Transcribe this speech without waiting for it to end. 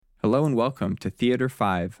Hello and welcome to Theater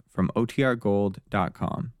 5 from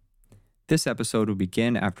OTRGold.com. This episode will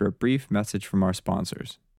begin after a brief message from our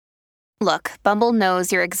sponsors. Look, Bumble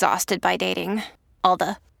knows you're exhausted by dating. All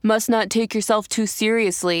the, must not take yourself too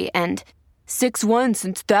seriously, and 6'1"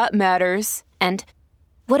 since that matters, and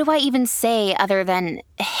what do I even say other than,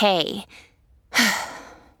 hey?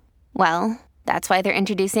 Well, that's why they're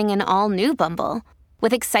introducing an all-new Bumble,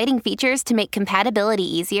 with exciting features to make compatibility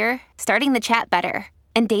easier, starting the chat better,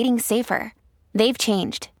 and dating safer. They've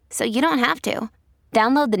changed, so you don't have to.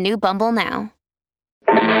 Download the new Bumble now.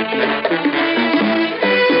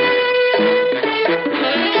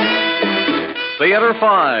 Theater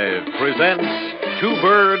 5 presents Two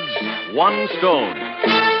Birds, One Stone.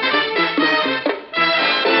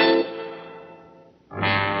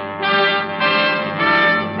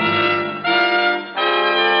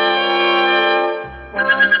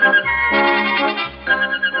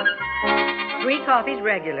 Three coffees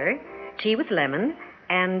regular, tea with lemon,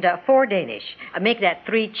 and 4 Danish. Make that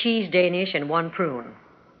 3 cheese Danish and 1 prune.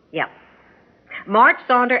 Yep. March,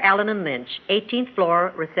 Saunder, Allen, and Lynch, 18th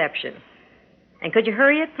floor, reception. And could you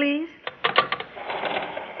hurry it, please?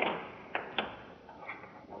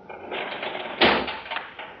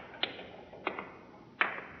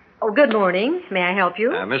 Oh, good morning. May I help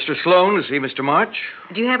you? Mr. Sloan to see Mr. March?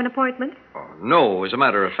 Do you have an appointment? Oh, no, as a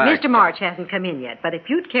matter of fact. Mr. March hasn't come in yet, but if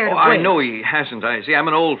you'd care to I wait... know he hasn't. See, I'm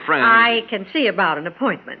an old friend. I can see about an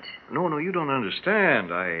appointment. No, you don't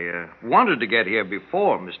understand. I wanted to get here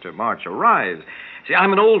before Mr. March arrives. See,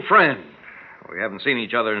 I'm an old friend. We haven't seen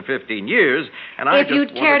each other in 15 years, and I If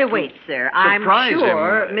you'd care to wait, sir, I'm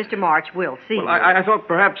sure Mr. March will see you. I thought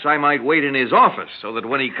perhaps I might wait in his office so that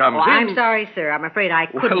when he comes in... I'm sorry, sir. I'm afraid I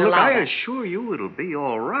couldn't look, allow I that. assure you it'll be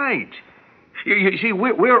all right. You see,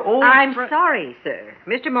 we're old I'm sorry, sir.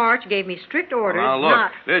 Mr. March gave me strict orders Now,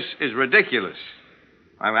 look, this is ridiculous.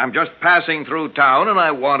 I'm just passing through town, and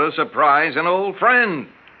I want to surprise an old friend.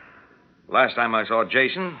 Last time I saw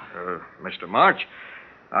Jason, Mr. March,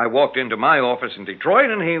 I walked into my office in Detroit,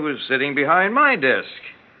 and he was sitting behind my desk.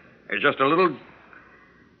 It's just a little...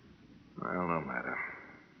 Well, no matter.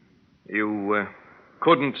 You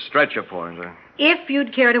couldn't stretch a point, huh? If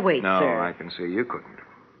you'd care to wait, No, sir. I can see you couldn't.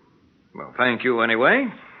 Well, thank you anyway.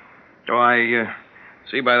 So I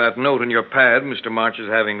see by that note in your pad, Mr. March is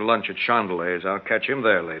having lunch at Chandelet's. I'll catch him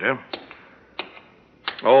there later.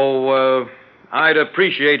 Oh, I'd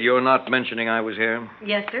appreciate your not mentioning I was here.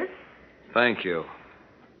 Yes, sir. Thank you.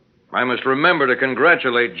 I must remember to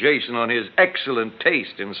congratulate Jason on his excellent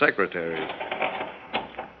taste in secretaries.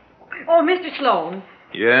 Oh, Mr. Sloan.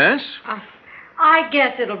 Yes? I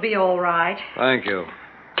guess it'll be all right. Thank you.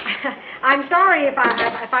 I'm sorry if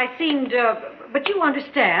I seemed... but you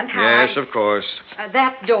understand how Yes, of course.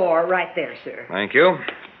 that door right there, sir. Thank you.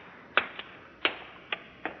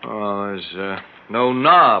 Oh, there's no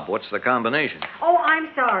knob. What's the combination? Oh,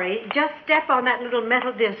 I'm sorry. Just step on that little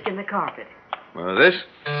metal disc in the carpet. This?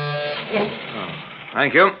 Yes. Oh,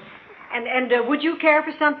 thank you. And would you care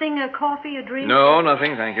for something, a coffee, a drink? No,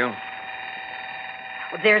 nothing, thank you.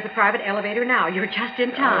 Well, there's a private elevator now. You're just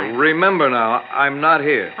in time. Remember now, I'm not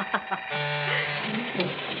here.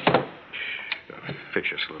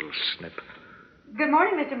 Vicious little snip. Good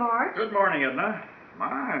morning, Mr. March. Good morning, Edna.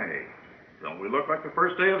 My, don't we look like the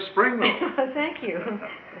first day of spring, though? Thank you.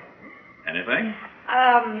 Anything?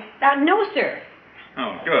 No, sir.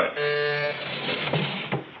 Oh, good.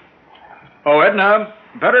 Oh, Edna,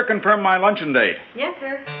 better confirm my luncheon date. Yes,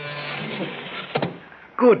 sir.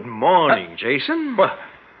 Good morning, Jason. What?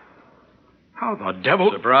 How the devil...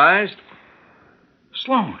 Surprised?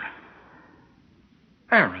 Sloan.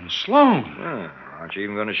 Aaron Sloan. Aren't you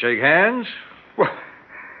even going to shake hands? What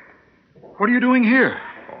are you doing here?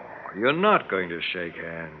 Oh, you're not going to shake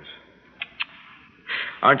hands.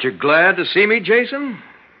 Aren't you glad to see me, Jason?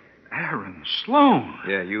 Aaron Sloan.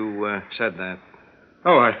 Yeah, you said that.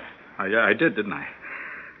 Oh, I did, didn't I?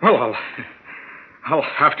 Well, I'll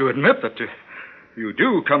have to admit that you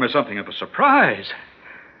do come as something of a surprise.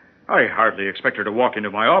 I hardly expected to walk into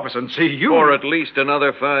my office and see you. For at least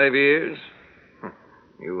another 5 years.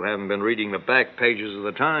 You haven't been reading the back pages of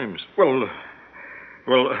the Times. Well,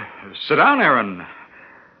 sit down, Aaron.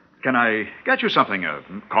 Can I get you something?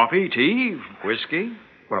 Coffee, tea? Whiskey?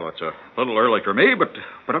 Well, it's a little early for me,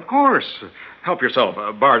 but of course. Help yourself.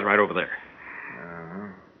 Bar's right over there.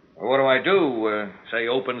 What do I do? Say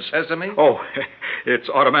open sesame? Oh, it's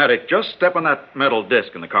automatic. Just step on that metal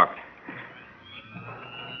disc in the carpet.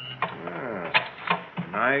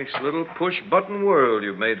 Nice little push-button world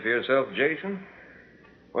you've made for yourself, Jason.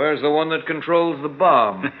 Where's the one that controls the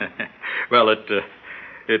bomb? Well,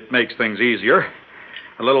 it makes things easier.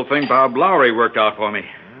 A little thing Bob Lowry worked out for me.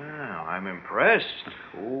 I'm impressed.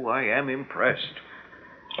 Oh, I am impressed.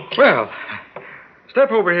 Well,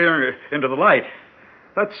 step over here into the light.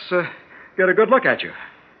 Let's get a good look at you.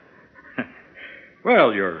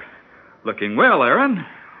 Well, you're looking well, Aaron.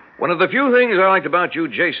 One of the few things I liked about you,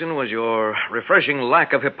 Jason, was your refreshing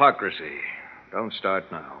lack of hypocrisy. Don't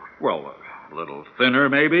start now. Well, a little thinner,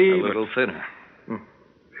 maybe. A little thinner.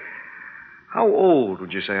 How old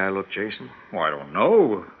would you say I look, Jason? Oh, I don't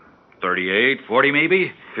know. 38, 40,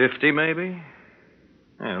 maybe? 50, maybe?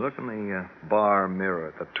 Yeah, look in the bar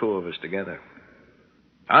mirror, the two of us together.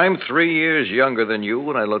 I'm 3 years younger than you,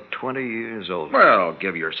 and I look 20 years older. Well,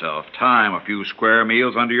 give yourself time. A few square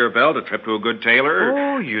meals under your belt, a trip to a good tailor.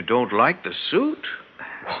 Oh, you don't like the suit?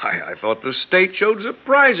 Why, I thought the state showed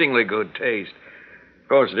surprisingly good taste. Of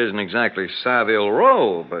course, it isn't exactly Savile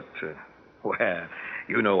Row, but, well,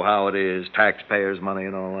 you know how it is. Taxpayers' money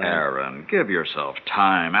and all that. Aaron, give yourself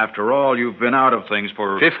time. After all, you've been out of things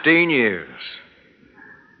for... 15 years.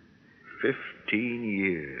 15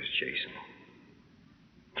 years, Jason.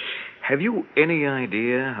 Have you any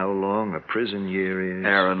idea how long a prison year is?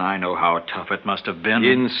 Aaron, I know how tough it must have been.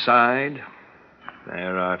 Inside,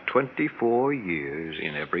 there are 24 years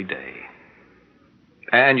in every day.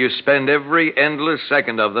 And you spend every endless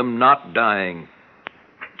second of them not dying.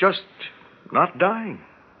 Just not dying.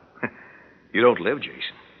 You don't live,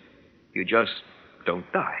 Jason. You just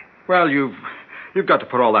don't die. Well, you've got to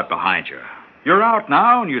put all that behind you. You're out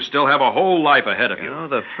now, and you still have a whole life ahead of you. You know,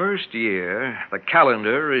 the first year, the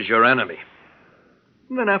calendar is your enemy.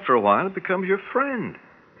 And then after a while, it becomes your friend.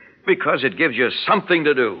 Because it gives you something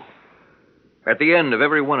to do. At the end of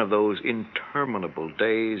every one of those interminable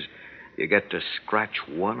days, you get to scratch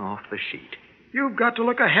one off the sheet. You've got to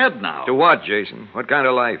look ahead now. To what, Jason? What kind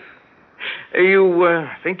of life? You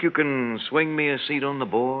think you can swing me a seat on the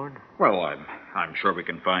board? Well, I'm sure we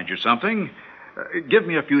can find you something. Give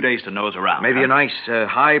me a few days to nose around. Maybe a nice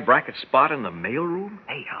high bracket spot in the mailroom?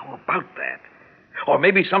 Hey, how about that? Or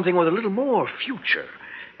maybe something with a little more future.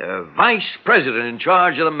 Vice president in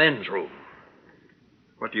charge of the men's room.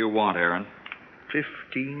 What do you want, Aaron?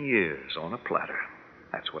 15 years on a platter.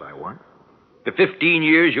 That's what I want. The 15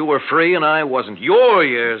 years you were free and I wasn't. Your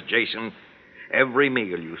years, Jason. Every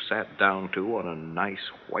meal you sat down to on a nice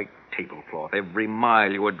white tablecloth. Every mile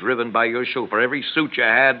you were driven by your chauffeur. Every suit you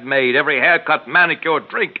had made. Every haircut, manicure,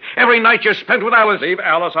 drink. Every night you spent with Alice. Leave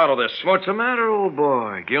Alice out of this. What's the matter, old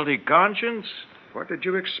boy? Guilty conscience? What did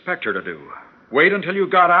you expect her to do? Wait until you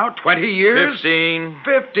got out? 20 years? 15.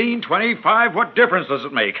 15, 25? What difference does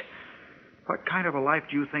it make? What kind of a life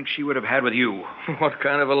do you think she would have had with you? What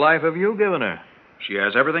kind of a life have you given her? She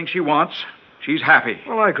has everything she wants. She's happy.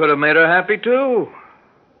 Well, I could have made her happy, too.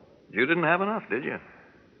 You didn't have enough, did you?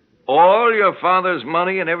 All your father's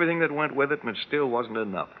money and everything that went with it, and it still wasn't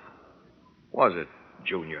enough. Was it,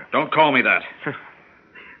 Junior? Don't call me that.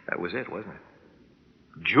 That was it, wasn't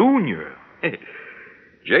it? Junior?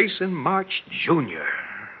 Jason March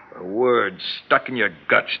Jr. A word stuck in your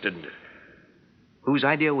guts, didn't it? Whose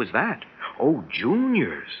idea was that? Oh,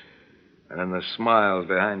 Junior's. And then the smiles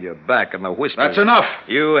behind your back and the whispers. That's enough.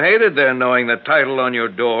 You hated their knowing the title on your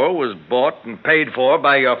door was bought and paid for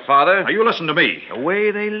by your father. Now, you listen to me. The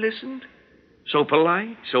way they listened? So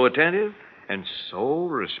polite, so attentive, and so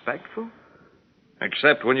respectful?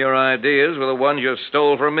 Except when your ideas were the ones you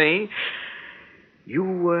stole from me.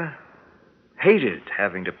 You, hated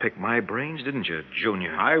having to pick my brains, didn't you,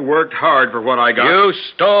 Junior? I worked hard for what I got. You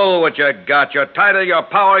stole what you got. Your title, your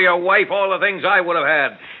power, your wife, all the things I would have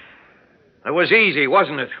had. It was easy,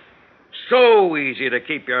 wasn't it? So easy to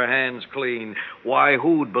keep your hands clean. Why,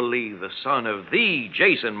 who'd believe the son of the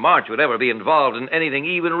Jason March would ever be involved in anything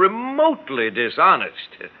even remotely dishonest?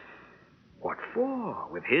 What for?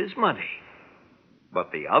 With his money.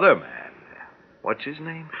 But the other man, what's his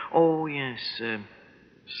name? Oh, yes,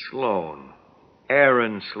 Sloan.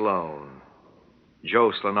 Aaron Sloan.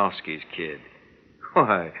 Joe Slonowski's kid.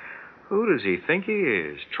 Why, who does he think he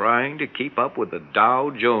is, trying to keep up with the Dow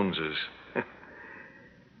Joneses?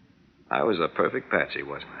 I was a perfect patsy,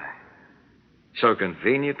 wasn't I? So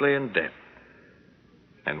conveniently in debt.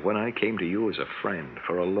 And when I came to you as a friend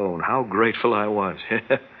for a loan, how grateful I was.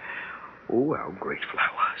 Oh, how grateful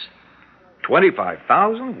I was.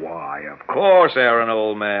 $25,000? Why, of course, Aaron,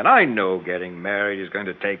 old man. I know getting married is going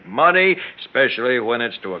to take money, especially when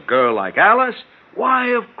it's to a girl like Alice. Why,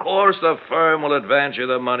 of course, the firm will advance you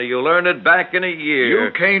the money. You'll earn it back in a year.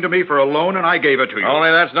 You came to me for a loan, and I gave it to you.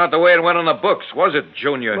 Only that's not the way it went on the books, was it,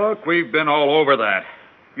 Junior? Look, we've been all over that.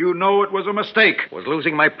 You know it was a mistake. Was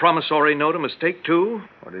losing my promissory note a mistake, too?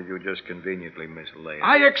 Or did you just conveniently mislay it?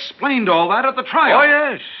 I explained all that at the trial.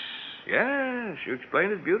 Oh, yes. Yes, you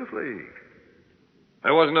explained it beautifully.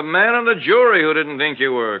 There wasn't a man on the jury who didn't think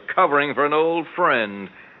you were covering for an old friend.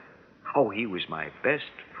 Oh, he was my best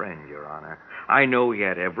friend, Your Honor. I know he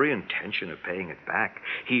had every intention of paying it back.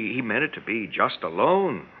 He meant it to be just a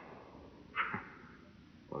loan.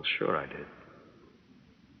 Well, sure I did.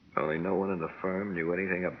 Only no one in the firm knew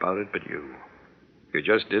anything about it but you. You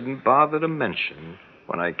just didn't bother to mention,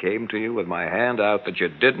 when I came to you with my hand out, that you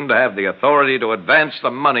didn't have the authority to advance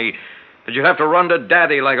the money, that you'd have to run to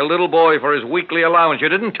Daddy like a little boy for his weekly allowance. You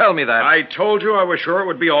didn't tell me that. I told you I was sure it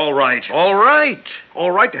would be all right. All right?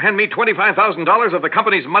 All right to hand me $25,000 of the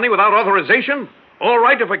company's money without authorization? All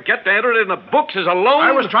right to forget to enter it in the books as a loan?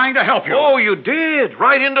 I was trying to help you. Oh, you did?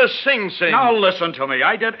 Right into Sing Sing. Now listen to me.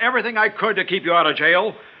 I did everything I could to keep you out of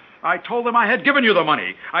jail. I told them I had given you the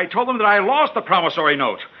money. I told them that I lost the promissory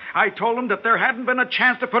note. I told them that there hadn't been a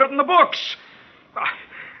chance to put it in the books.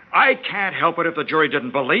 I can't help it if the jury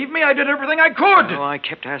didn't believe me. I did everything I could. Oh, I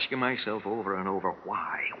kept asking myself over and over,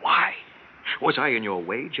 why? Why? Was I in your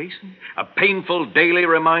way, Jason? A painful daily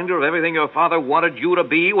reminder of everything your father wanted you to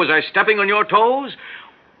be? Was I stepping on your toes?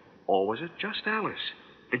 Or was it just Alice?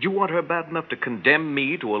 Did you want her bad enough to condemn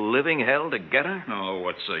me to a living hell to get her? Oh,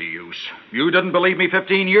 what's the use? You didn't believe me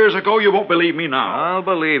 15 years ago. You won't believe me now. I'll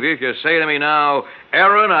believe you if you say to me now,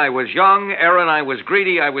 Aaron, I was young. Aaron, I was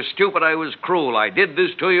greedy. I was stupid. I was cruel. I did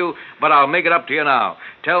this to you, but I'll make it up to you now.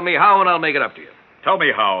 Tell me how, and I'll make it up to you. Tell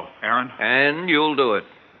me how, Aaron. And you'll do it.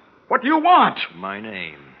 What do you want? My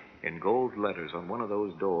name in gold letters on one of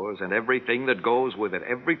those doors and everything that goes with it.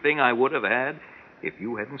 Everything I would have had if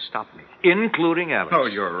you hadn't stopped me, including Alice. Oh,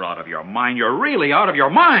 you're out of your mind. You're really out of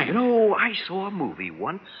your mind. You know, I saw a movie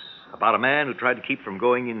once about a man who tried to keep from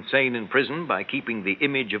going insane in prison by keeping the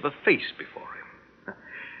image of a face before him.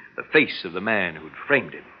 The face of the man who'd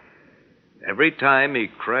framed him. Every time he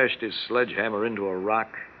crashed his sledgehammer into a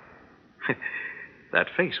rock, that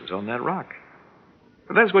face was on that rock.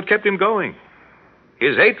 But that's what kept him going.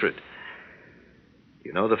 His hatred.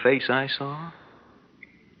 You know the face I saw?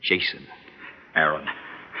 Jason. Aaron,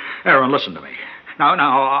 listen to me.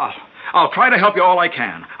 Now, I'll try to help you all I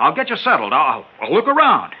can. I'll get you settled. I'll look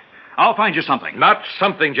around. I'll find you something. Not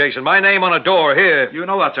something, Jason. My name on a door here. You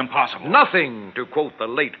know that's impossible. Nothing, to quote the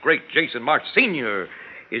late, great Jason March Sr.,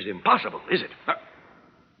 is impossible, is it?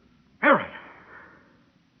 Aaron,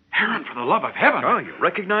 for the love of heaven. Oh, you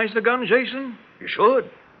recognize the gun, Jason? You should.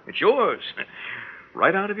 It's yours.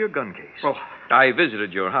 Right out of your gun case. Well, I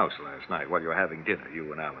visited your house last night while you were having dinner,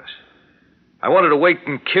 you and Alice. I wanted to wait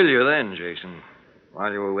and kill you then, Jason,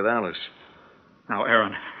 while you were with Alice. Now,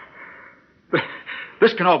 Aaron,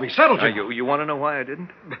 this can all be settled. Now, you want to know why I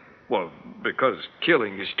didn't? Well, because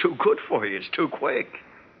killing is too good for you. It's too quick.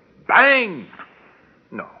 Bang!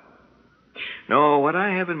 No, what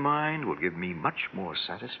I have in mind will give me much more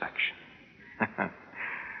satisfaction.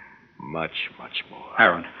 Much, much more.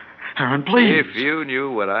 Aaron, please. If you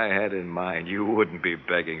knew what I had in mind, you wouldn't be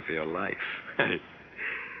begging for your life.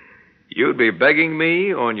 You'd be begging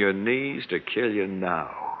me on your knees to kill you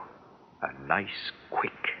now. A nice,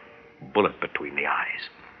 quick bullet between the eyes.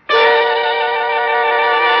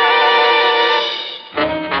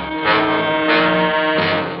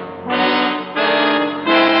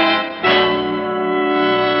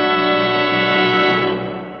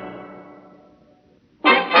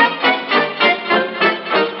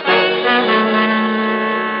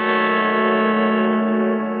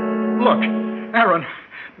 Look, Aaron,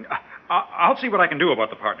 I'll see what I can do about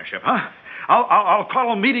the partnership, huh? I'll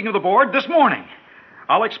call a meeting of the board this morning.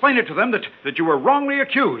 I'll explain it to them that you were wrongly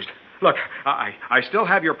accused. Look, I still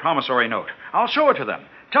have your promissory note. I'll show it to them.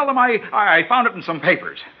 Tell them I found it in some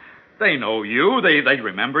papers. They know you. They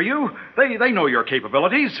remember you. They know your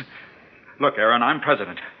capabilities. Look, Aaron, I'm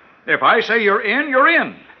president. If I say you're in, you're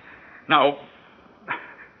in. Now,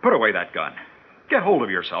 put away that gun. Get hold of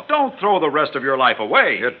yourself. Don't throw the rest of your life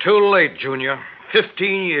away. You're too late, Junior.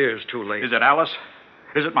 15 years too late. Is it Alice?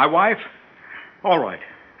 Is it my wife? All right.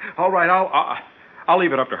 I'll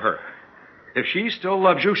leave it up to her. If she still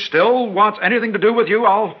loves you, still wants anything to do with you,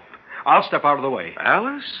 I'll step out of the way.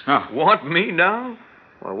 Alice? Huh. Want me now?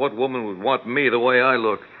 Well, what woman would want me the way I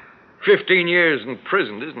look? 15 years in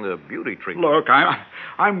prison isn't a beauty treatment. Look,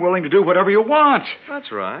 I'm willing to do whatever you want.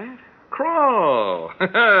 That's right. Crawl.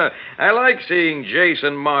 I like seeing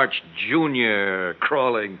Jason March Jr.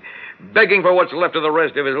 crawling, begging for what's left of the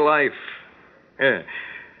rest of his life. Yeah.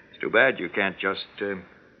 It's too bad you can't just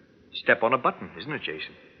step on a button, isn't it,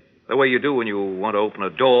 Jason? The way you do when you want to open a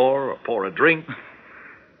door or pour a drink.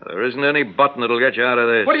 There isn't any button that'll get you out of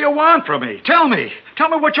this. What do you want from me? Tell me. Tell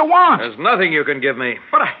me what you want. There's nothing you can give me.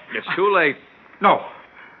 But It's too late. No,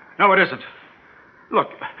 it isn't. Look,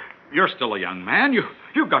 you're still a young man.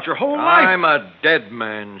 You've got your whole life. I'm a dead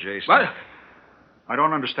man, Jason. What? I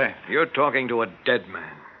don't understand. You're talking to a dead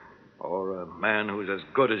man. Or a man who's as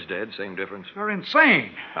good as dead, same difference. You're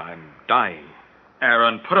insane. I'm dying.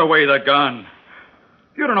 Aaron, put away the gun.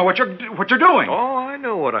 You don't know what you're doing. Oh, I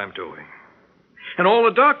know what I'm doing. And all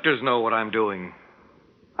the doctors know what I'm doing.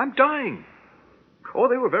 I'm dying. Oh,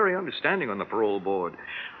 they were very understanding on the parole board.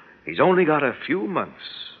 He's only got a few months.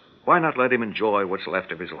 Why not let him enjoy what's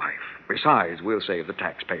left of his life? Besides, we'll save the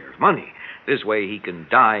taxpayers money. This way he can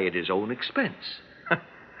die at his own expense.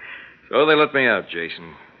 So they let me out,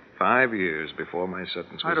 Jason. 5 years before my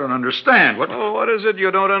sentence was... I don't understand. Oh, what is it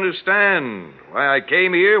you don't understand? Why I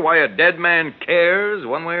came here? Why a dead man cares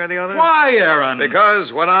one way or the other? Why, Aaron?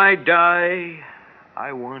 Because when I die,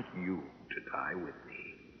 I want you to die with me.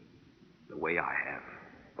 The way I have.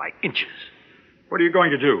 By inches. What are you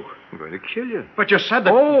going to do? I'm going to kill you. But you said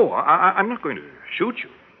that... Oh, I'm not going to shoot you.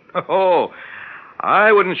 Oh,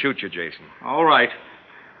 I wouldn't shoot you, Jason. All right.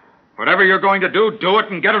 Whatever you're going to do, do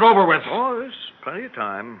it and get it over with. Oh, there's plenty of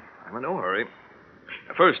time. I'm in no hurry.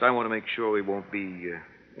 First, I want to make sure we won't be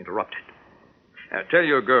interrupted. Tell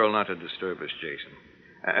your girl not to disturb us,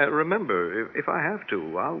 Jason. Remember, if I have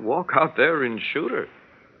to, I'll walk out there and shoot her.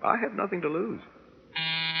 I have nothing to lose.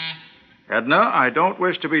 Edna, I don't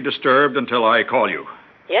wish to be disturbed until I call you.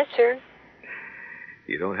 Yes, sir.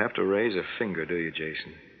 You don't have to raise a finger, do you,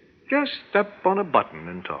 Jason? Just step on a button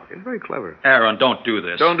and talk. It's very clever. Aaron, don't do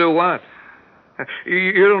this. Don't do what?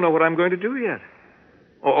 You don't know what I'm going to do yet.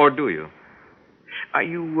 Or do you? Are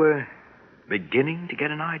you beginning to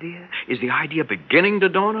get an idea? Is the idea beginning to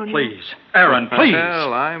dawn on you? Please. Aaron, please.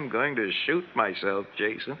 Well, I'm going to shoot myself,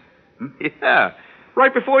 Jason. Yeah,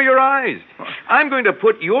 right before your eyes. I'm going to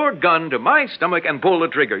put your gun to my stomach and pull the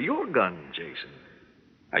trigger. Your gun, Jason.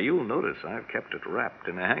 Now, you'll notice I've kept it wrapped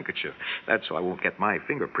in a handkerchief. That's so I won't get my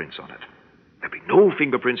fingerprints on it. There'll be no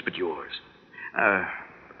fingerprints but yours.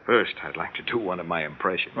 First, I'd like to do one of my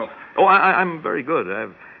impressions. I'm very good.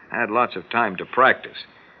 I've had lots of time to practice.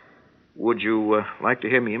 Would you like to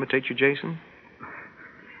hear me imitate you, Jason?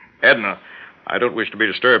 Edna, I don't wish to be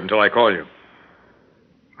disturbed until I call you.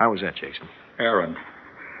 How was that, Jason? Aaron,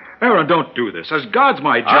 don't do this. As God's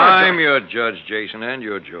my judge... I'm your judge, Jason, and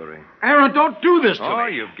your jury. Aaron, don't do this to me. Oh,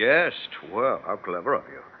 you guessed. Well, how clever of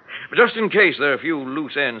you. But just in case there are a few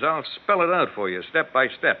loose ends, I'll spell it out for you, step by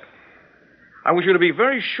step. I want you to be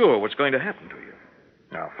very sure what's going to happen to you.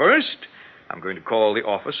 Now, first, I'm going to call the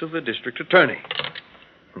office of the district attorney.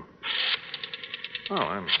 Oh,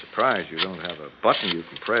 I'm surprised you don't have a button you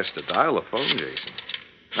can press to dial the phone, Jason.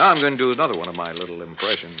 Now I'm going to do another one of my little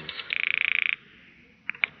impressions.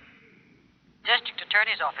 District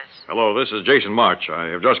Attorney's office. Hello, this is Jason March. I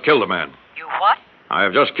have just killed a man. You what? I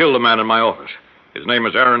have just killed a man in my office. His name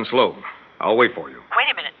is Aaron Sloan. I'll wait for you.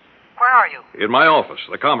 Wait a minute. Where are you? In my office,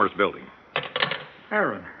 the Commerce Building.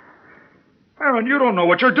 Aaron, you don't know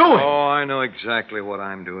what you're doing. Oh, I know exactly what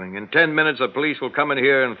I'm doing. In 10 minutes, the police will come in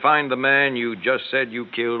here and find the man you just said you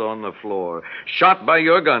killed on the floor. Shot by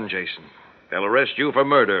your gun, Jason. They'll arrest you for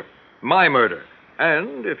murder. My murder.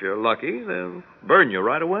 And, if you're lucky, they'll burn you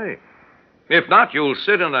right away. If not, you'll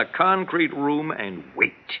sit in a concrete room and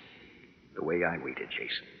wait. The way I waited,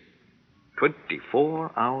 Jason.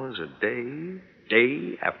 24 hours a day,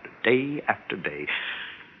 day after day after day.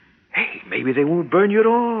 Hey, maybe they won't burn you at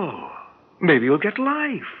all. Maybe you'll get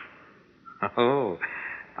life. Oh,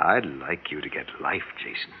 I'd like you to get life,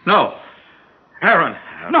 Jason. No. Aaron,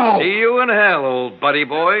 no. See you in hell, old buddy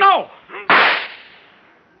boy. No.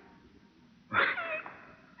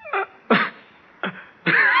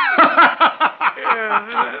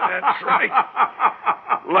 Yeah, that's right.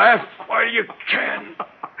 Laugh while you can.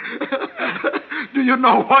 Do you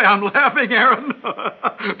know why I'm laughing, Aaron?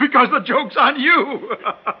 Because the joke's on you.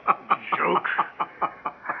 Joke?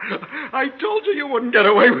 I told you wouldn't get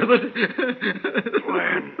away with it.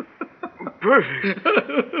 Plan. Perfect.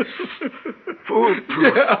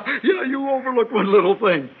 Foolproof. Yeah, you overlooked one little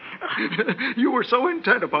thing. You were so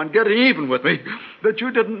intent upon getting even with me that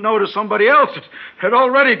you didn't notice somebody else had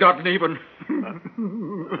already gotten even.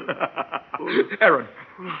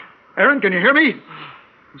 Aaron, can you hear me?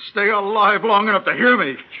 Stay alive long enough to hear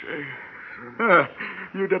me.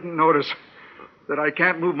 You didn't notice that I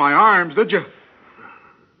can't move my arms, did you?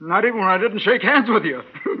 Not even when I didn't shake hands with you.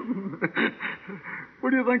 What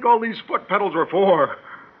do you think all these foot pedals were for?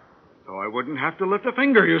 So I wouldn't have to lift a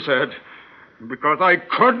finger, you said. Because I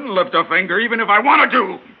couldn't lift a finger even if I wanted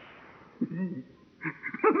to.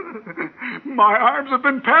 My arms have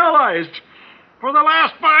been paralyzed for the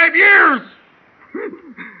last 5 years.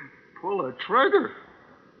 Pull a trigger.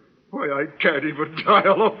 Why, I can't even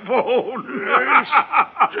dial a phone.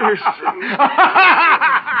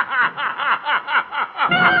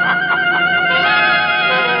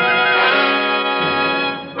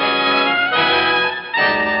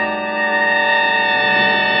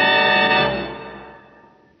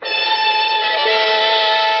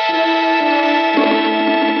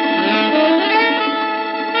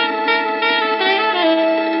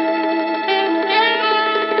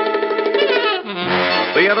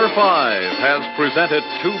 Theater 5 has presented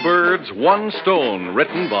Two Birds, One Stone,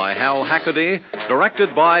 written by Hal Hackaday,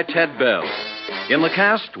 directed by Ted Bell. In the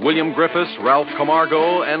cast, William Griffiths, Ralph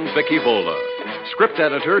Camargo, and Vicky Vola. Script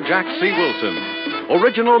editor, Jack C. Wilson.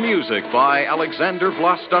 Original music by Alexander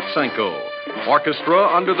Vlastotsenko.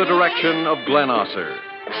 Orchestra under the direction of Glenn Osser.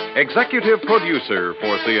 Executive producer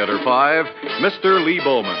for Theater 5, Mr. Lee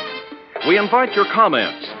Bowman. We invite your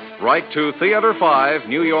comments. Write to Theater 5,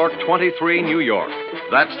 New York 23, New York.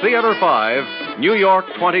 That's Theater 5, New York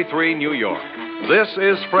 23, New York. This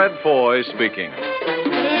is Fred Foy speaking.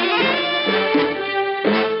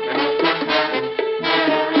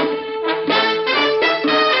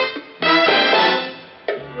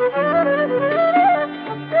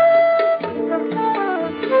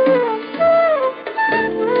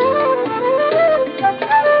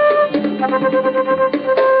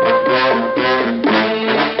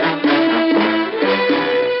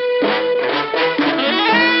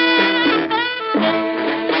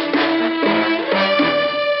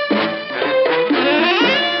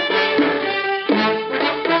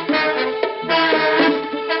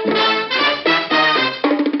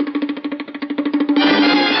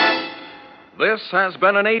 This has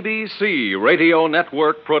been an ABC Radio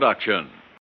Network production.